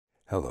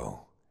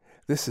Hello,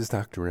 this is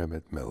Dr.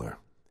 Emmett Miller,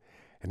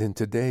 and in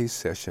today's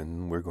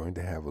session we're going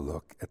to have a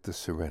look at the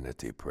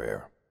Serenity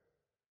Prayer.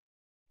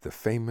 The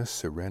famous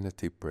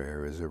Serenity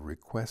Prayer is a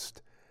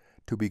request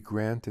to be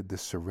granted the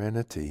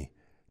serenity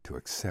to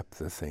accept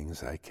the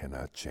things I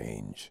cannot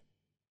change,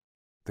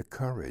 the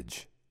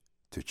courage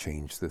to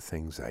change the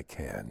things I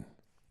can,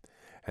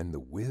 and the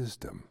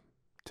wisdom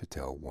to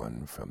tell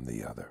one from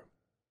the other.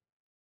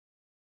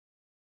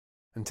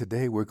 And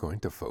today we're going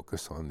to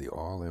focus on the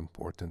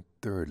all-important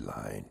third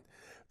line,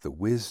 the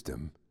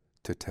wisdom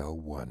to tell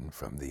one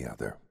from the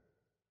other.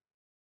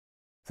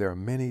 There are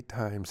many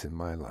times in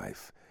my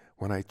life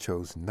when I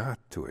chose not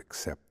to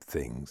accept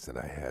things that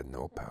I had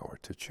no power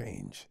to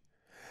change.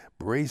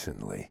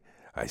 Brazenly,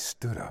 I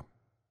stood up,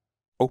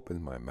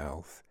 opened my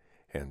mouth,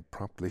 and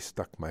promptly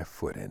stuck my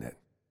foot in it.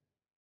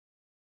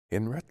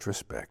 In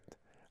retrospect,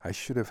 I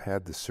should have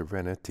had the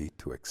serenity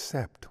to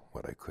accept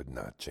what I could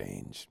not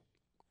change.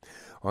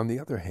 On the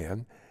other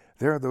hand,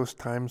 there are those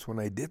times when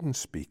I didn't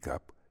speak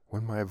up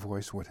when my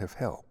voice would have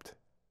helped,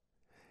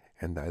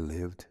 and I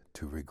lived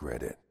to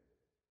regret it.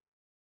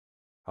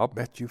 I'll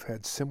bet you've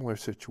had similar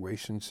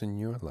situations in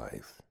your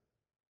life.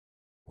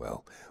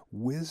 Well,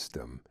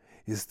 wisdom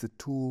is the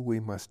tool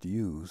we must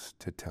use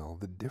to tell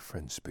the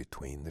difference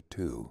between the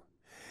two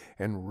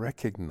and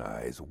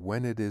recognize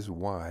when it is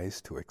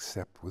wise to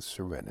accept with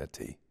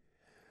serenity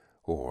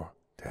or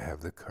to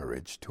have the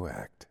courage to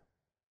act.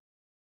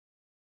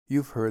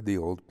 You've heard the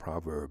old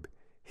proverb,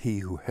 "He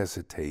who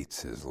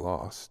hesitates is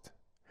lost,"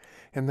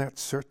 and that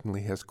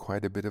certainly has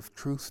quite a bit of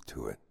truth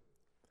to it.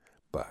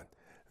 But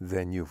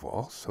then you've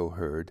also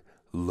heard,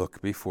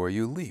 "Look before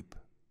you leap."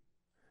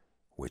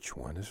 Which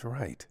one is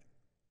right?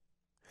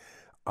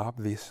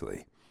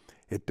 Obviously,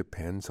 it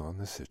depends on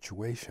the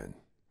situation,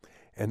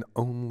 and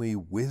only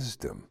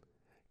wisdom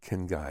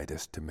can guide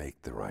us to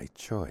make the right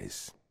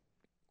choice.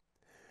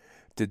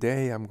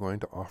 Today I'm going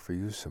to offer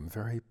you some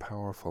very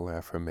powerful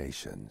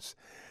affirmations.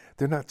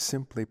 They're not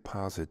simply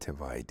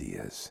positive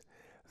ideas.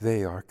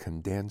 They are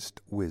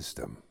condensed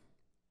wisdom.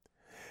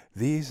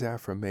 These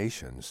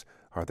affirmations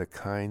are the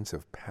kinds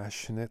of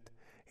passionate,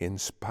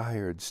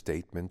 inspired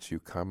statements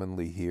you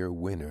commonly hear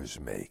winners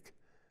make.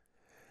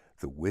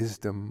 The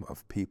wisdom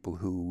of people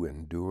who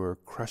endure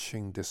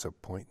crushing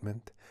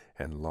disappointment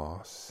and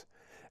loss,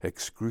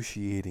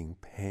 excruciating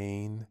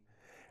pain,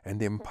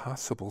 and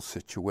impossible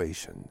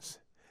situations,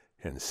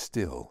 and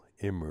still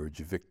emerge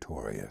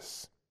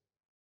victorious.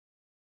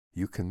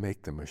 You can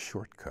make them a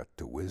shortcut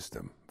to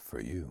wisdom for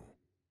you.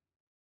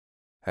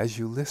 As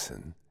you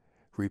listen,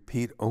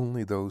 repeat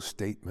only those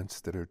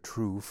statements that are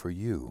true for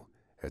you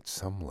at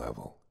some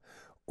level,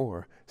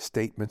 or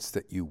statements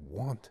that you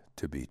want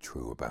to be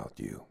true about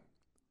you.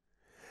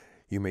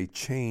 You may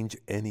change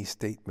any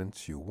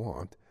statements you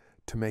want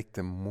to make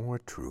them more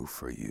true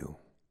for you,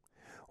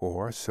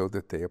 or so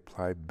that they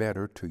apply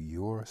better to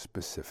your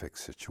specific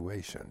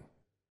situation.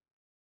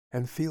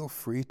 And feel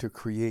free to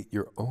create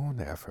your own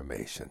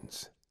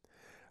affirmations.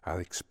 I'll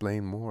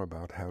explain more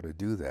about how to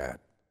do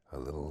that a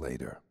little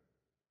later.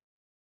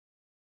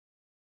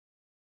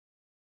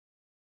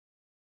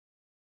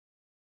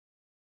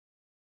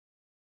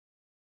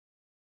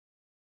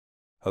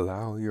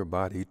 Allow your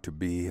body to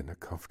be in a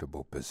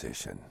comfortable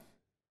position.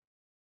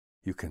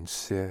 You can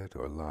sit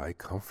or lie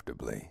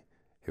comfortably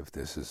if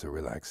this is a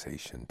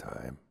relaxation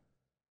time.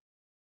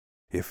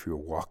 If you're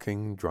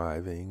walking,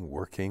 driving,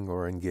 working,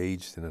 or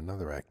engaged in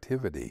another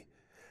activity,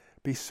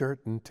 be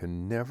certain to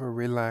never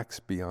relax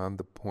beyond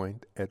the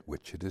point at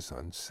which it is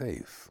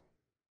unsafe.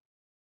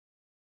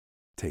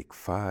 Take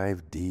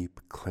 5 deep,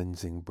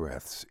 cleansing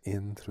breaths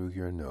in through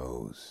your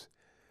nose,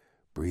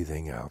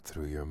 breathing out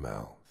through your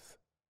mouth.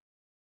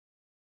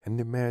 And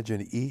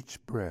imagine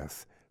each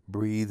breath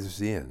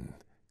breathes in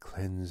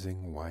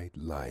cleansing white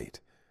light,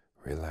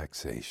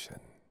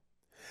 relaxation.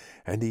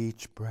 And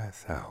each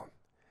breath out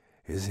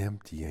is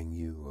emptying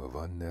you of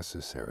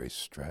unnecessary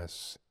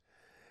stress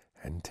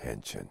and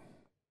tension.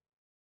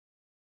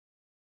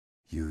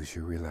 Use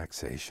your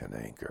relaxation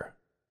anchor,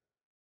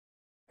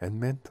 and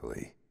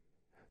mentally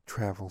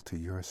travel to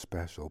your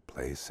special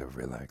place of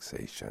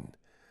relaxation,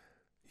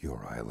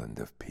 your island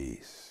of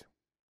peace.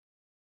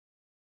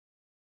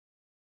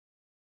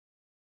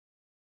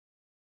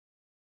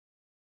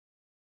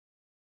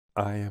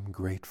 I am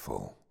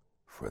grateful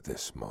for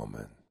this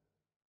moment.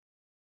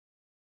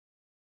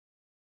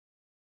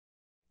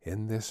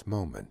 In this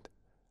moment,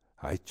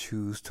 I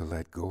choose to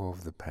let go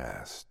of the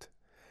past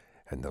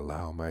and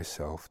allow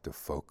myself to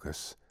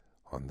focus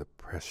on the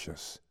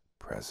precious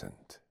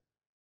present.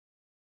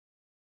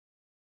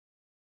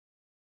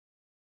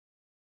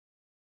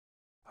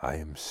 I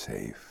am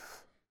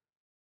safe.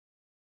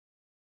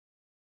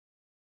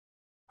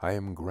 I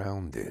am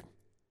grounded,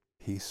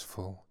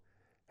 peaceful,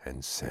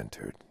 and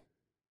centered.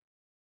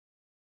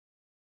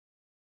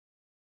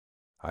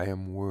 I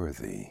am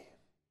worthy.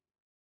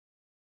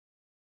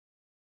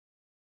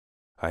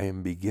 I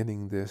am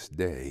beginning this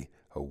day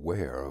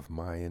aware of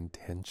my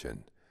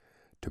intention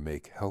to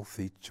make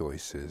healthy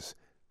choices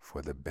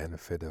for the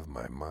benefit of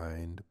my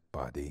mind,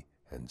 body,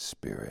 and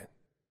spirit.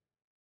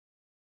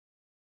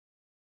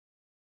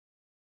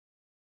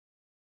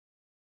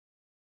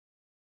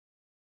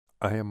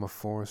 I am a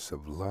force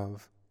of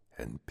love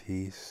and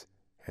peace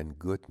and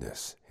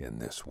goodness in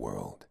this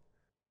world.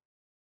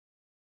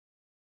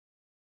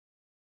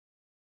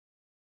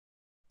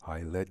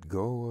 I let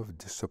go of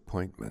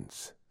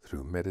disappointments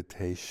through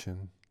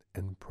meditation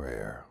and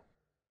prayer.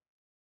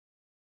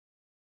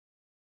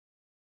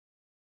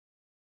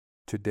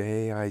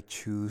 Today I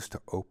choose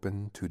to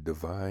open to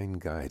divine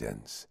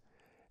guidance,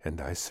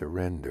 and I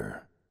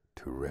surrender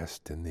to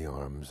rest in the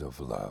arms of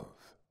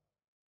love.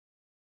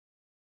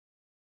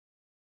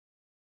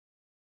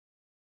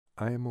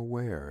 I am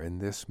aware in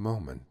this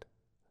moment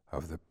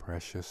of the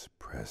precious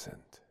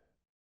present.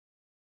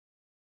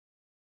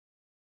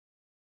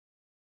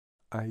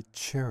 I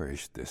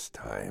cherish this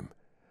time.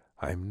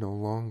 I'm no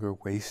longer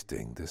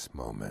wasting this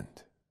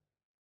moment.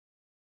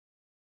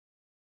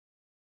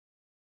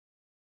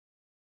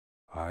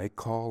 I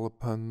call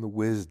upon the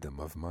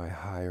wisdom of my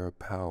higher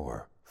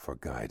power for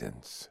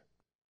guidance.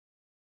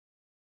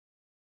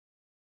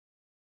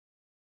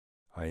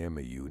 I am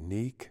a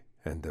unique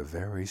and a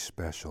very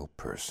special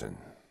person.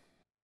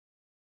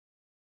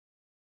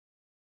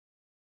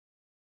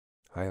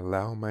 I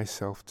allow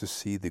myself to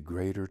see the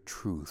greater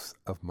truth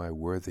of my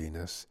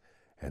worthiness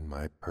and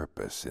my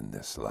purpose in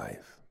this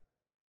life.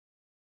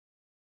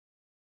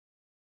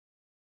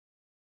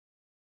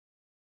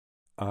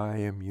 I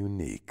am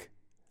unique.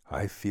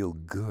 I feel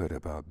good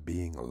about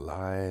being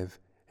alive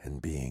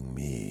and being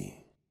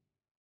me.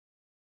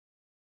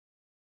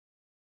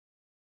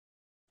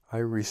 I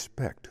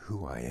respect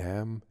who I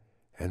am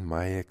and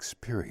my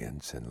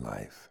experience in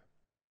life.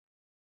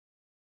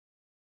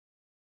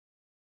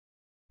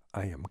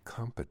 I am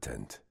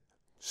competent,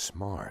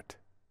 smart,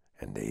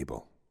 and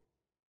able.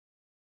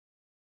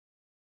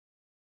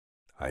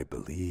 I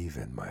believe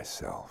in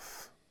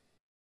myself.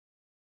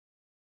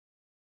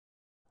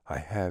 I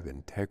have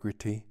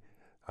integrity.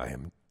 I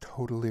am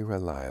totally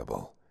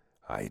reliable.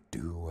 I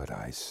do what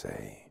I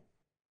say.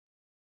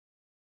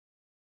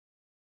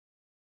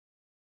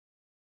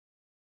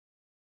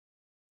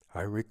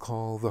 I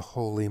recall the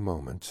holy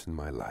moments in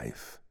my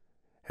life,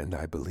 and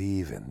I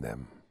believe in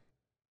them.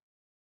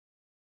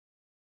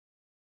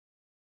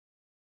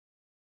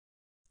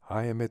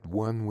 I am at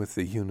one with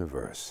the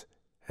universe,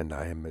 and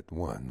I am at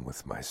one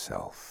with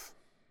myself.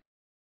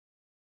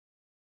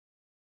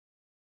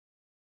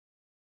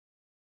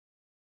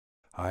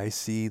 I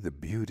see the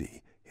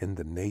beauty in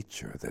the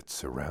nature that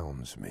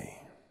surrounds me.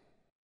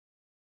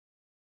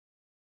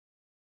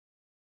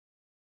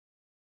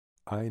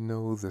 I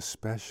know the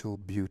special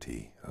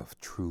beauty of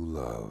true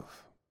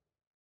love.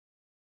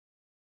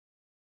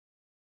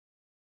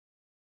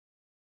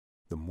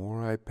 The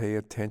more I pay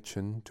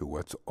attention to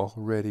what's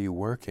already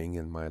working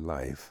in my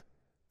life,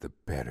 the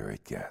better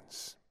it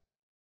gets.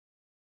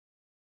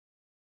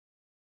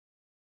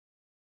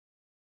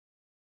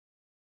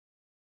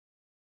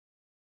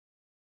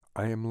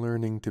 I am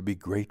learning to be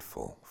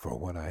grateful for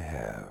what I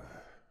have.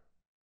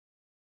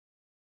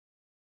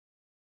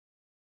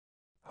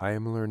 I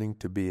am learning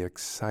to be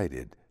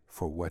excited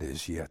for what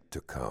is yet to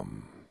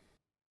come.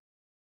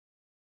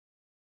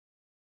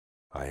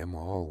 I am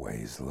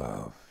always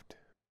loved.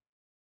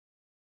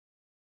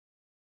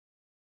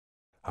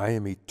 I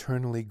am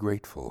eternally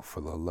grateful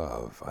for the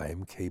love I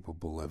am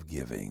capable of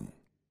giving.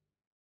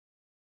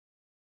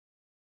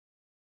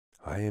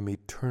 I am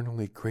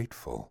eternally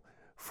grateful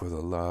for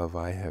the love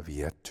I have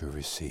yet to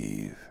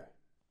receive.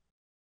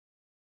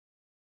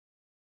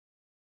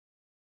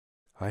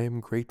 I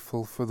am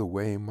grateful for the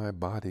way my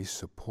body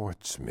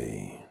supports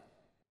me.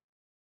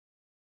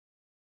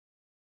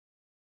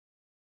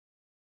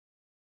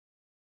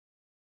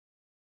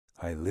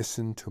 I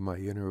listen to my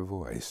inner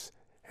voice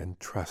and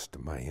trust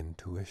my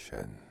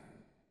intuition.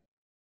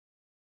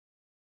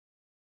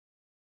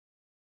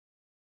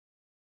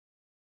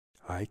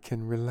 I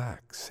can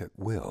relax at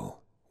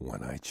will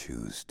when I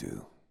choose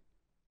to.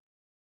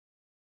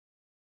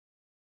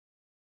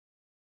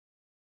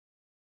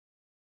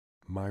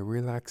 My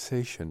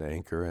relaxation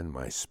anchor and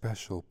my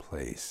special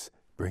place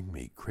bring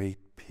me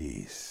great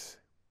peace.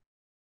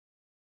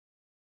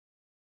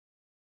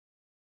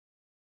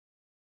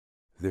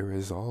 There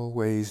is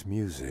always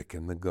music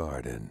in the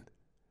garden.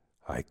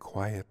 I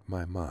quiet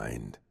my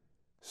mind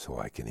so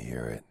I can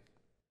hear it.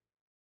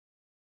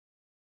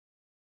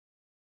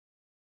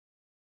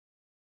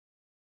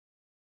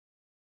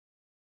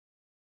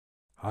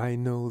 I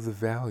know the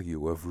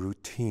value of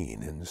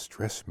routine in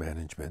stress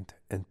management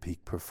and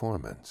peak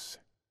performance.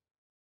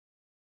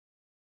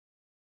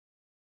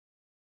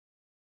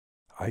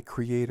 I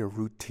create a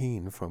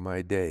routine for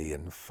my day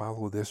and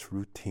follow this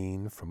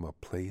routine from a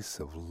place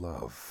of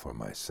love for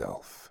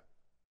myself.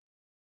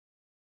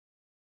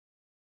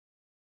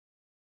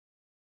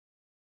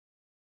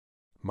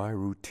 My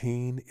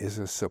routine is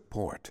a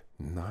support,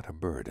 not a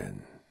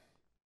burden.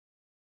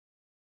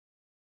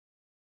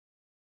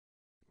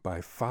 By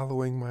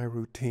following my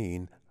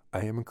routine,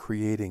 I am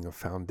creating a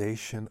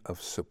foundation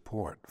of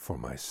support for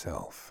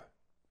myself.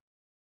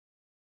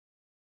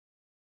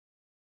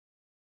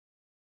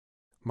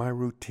 My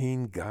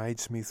routine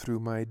guides me through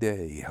my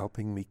day,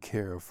 helping me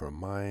care for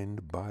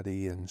mind,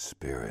 body, and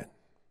spirit.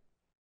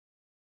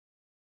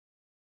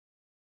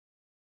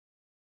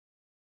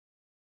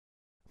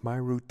 My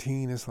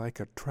routine is like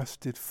a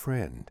trusted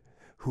friend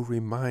who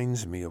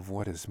reminds me of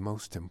what is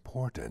most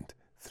important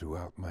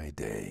throughout my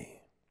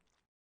day.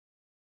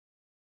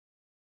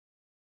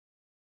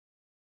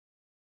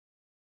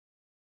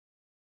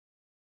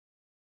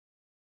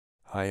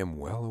 I am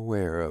well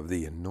aware of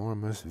the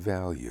enormous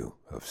value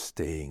of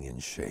staying in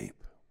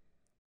shape.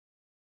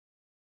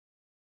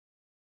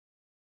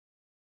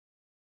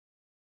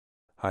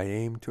 I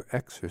aim to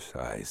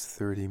exercise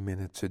 30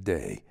 minutes a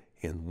day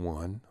in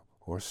one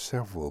or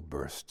several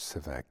bursts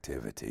of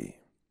activity.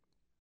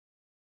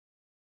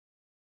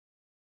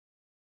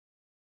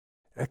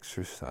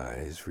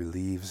 Exercise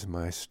relieves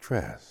my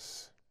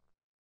stress.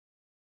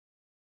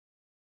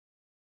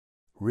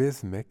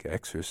 Rhythmic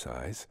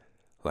exercise,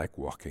 like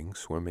walking,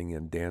 swimming,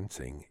 and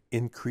dancing,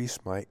 increase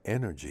my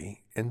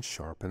energy and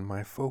sharpen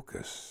my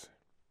focus.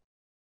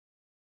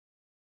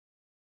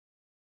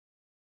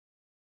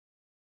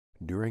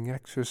 During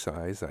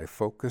exercise, I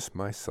focus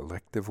my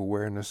selective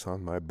awareness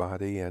on my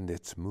body and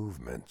its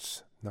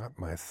movements, not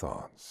my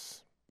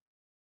thoughts.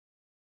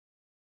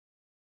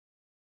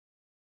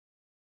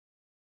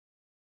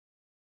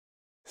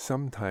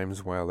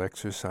 Sometimes while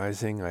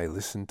exercising, I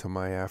listen to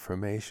my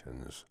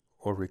affirmations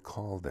or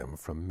recall them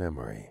from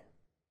memory.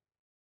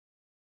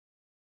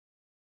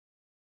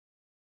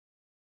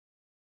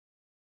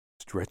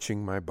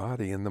 Stretching my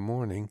body in the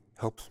morning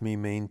helps me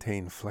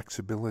maintain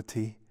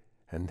flexibility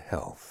and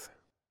health.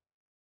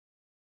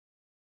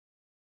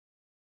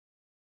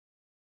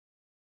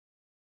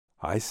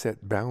 I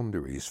set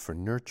boundaries for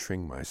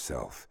nurturing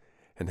myself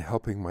and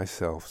helping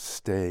myself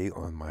stay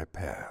on my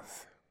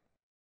path.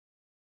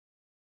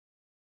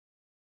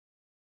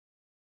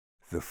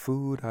 The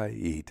food I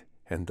eat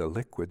and the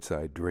liquids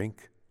I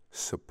drink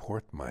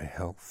support my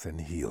health and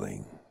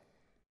healing.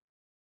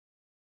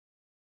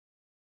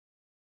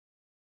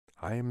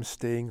 I am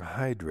staying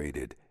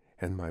hydrated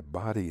and my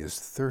body is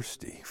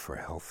thirsty for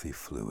healthy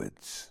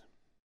fluids.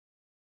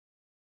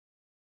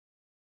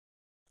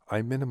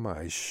 I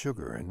minimize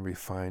sugar and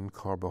refined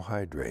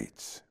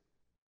carbohydrates.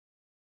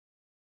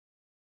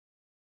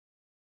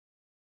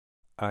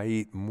 I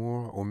eat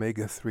more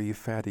omega-3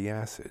 fatty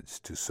acids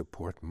to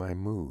support my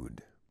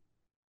mood.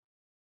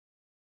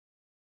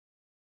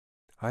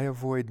 I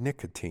avoid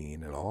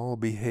nicotine and all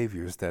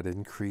behaviors that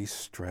increase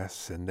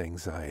stress and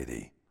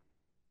anxiety.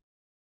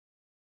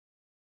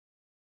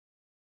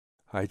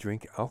 I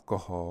drink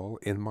alcohol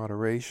in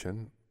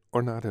moderation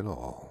or not at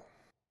all.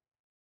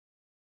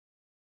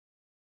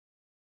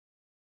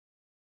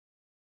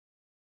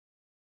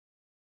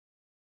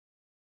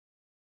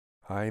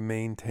 I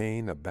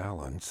maintain a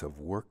balance of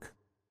work,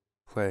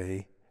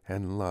 play,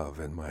 and love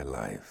in my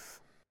life.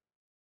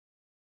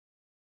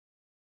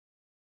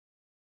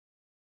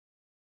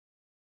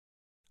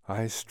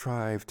 I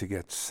strive to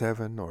get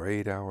 7 or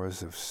 8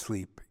 hours of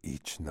sleep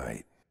each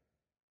night.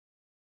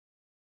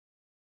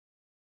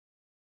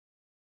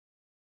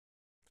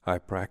 I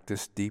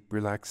practice deep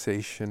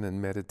relaxation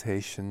and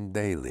meditation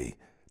daily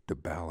to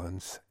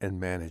balance and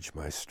manage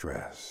my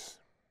stress.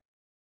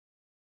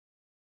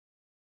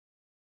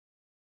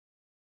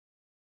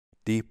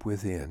 Deep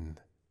within,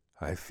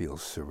 I feel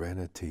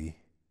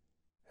serenity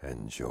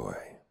and joy.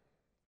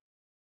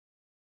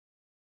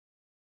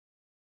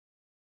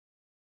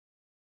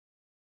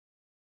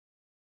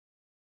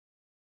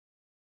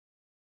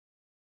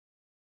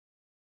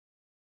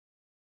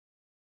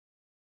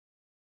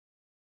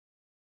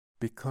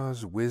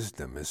 Because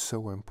wisdom is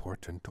so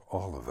important to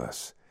all of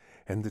us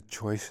and the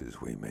choices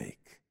we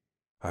make,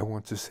 I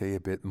want to say a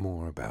bit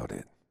more about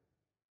it.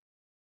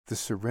 The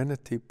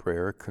Serenity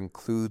Prayer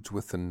concludes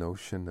with the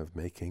notion of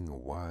making a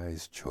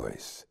wise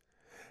choice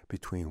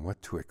between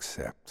what to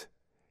accept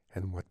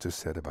and what to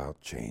set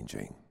about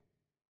changing.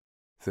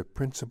 The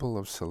principle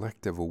of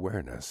selective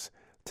awareness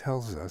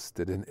tells us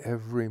that in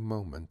every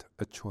moment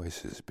a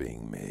choice is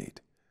being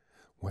made,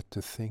 what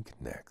to think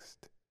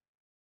next.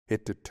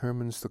 It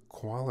determines the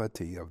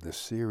quality of the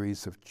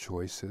series of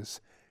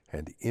choices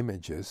and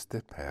images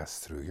that pass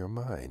through your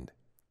mind.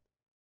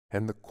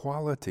 And the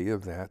quality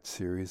of that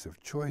series of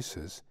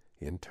choices,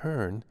 in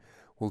turn,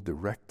 will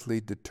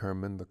directly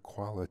determine the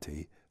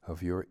quality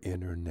of your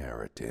inner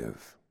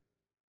narrative.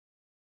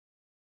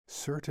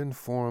 Certain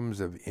forms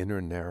of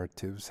inner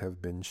narratives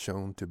have been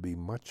shown to be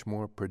much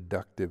more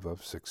productive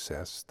of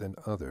success than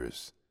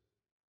others.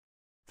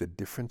 The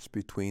difference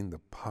between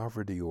the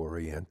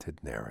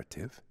poverty-oriented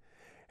narrative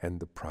and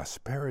the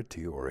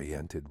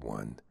prosperity-oriented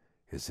one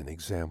is an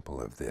example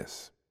of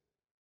this.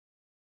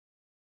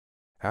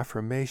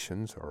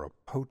 Affirmations are a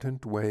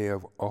potent way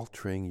of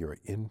altering your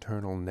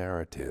internal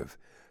narrative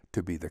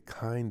to be the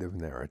kind of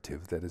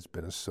narrative that has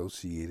been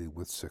associated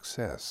with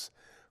success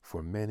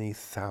for many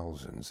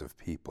thousands of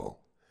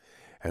people,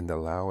 and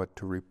allow it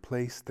to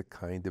replace the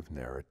kind of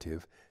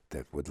narrative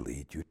that would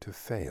lead you to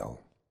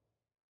fail.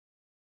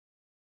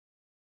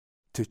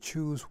 To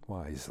choose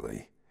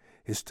wisely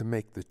is to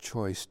make the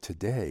choice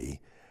today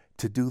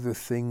to do the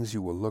things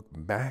you will look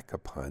back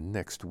upon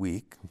next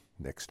week,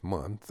 next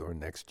month, or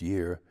next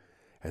year,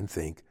 and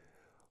think,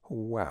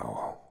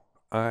 wow,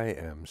 I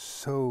am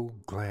so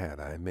glad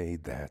I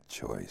made that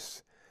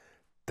choice.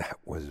 That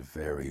was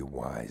very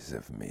wise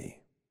of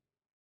me.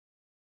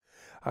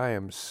 I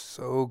am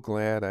so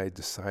glad I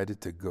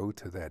decided to go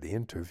to that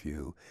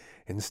interview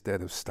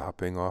instead of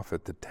stopping off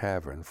at the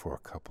tavern for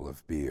a couple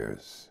of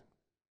beers.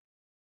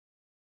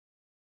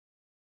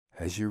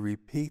 As you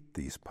repeat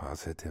these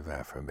positive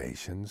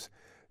affirmations,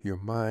 your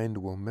mind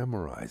will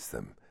memorize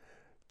them,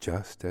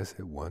 just as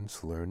it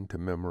once learned to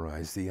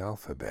memorize the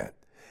alphabet,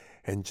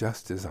 and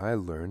just as I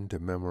learned to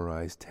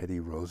memorize Teddy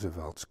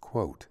Roosevelt's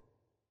quote,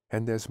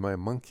 and as my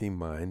monkey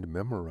mind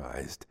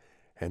memorized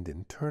and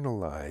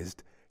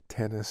internalized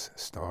tennis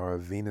star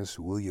Venus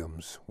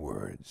Williams'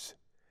 words.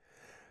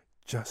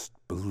 Just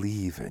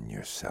believe in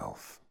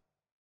yourself.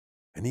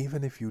 And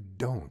even if you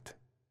don't,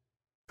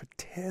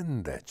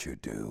 pretend that you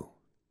do.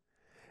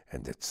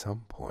 And at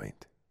some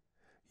point,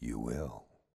 you will.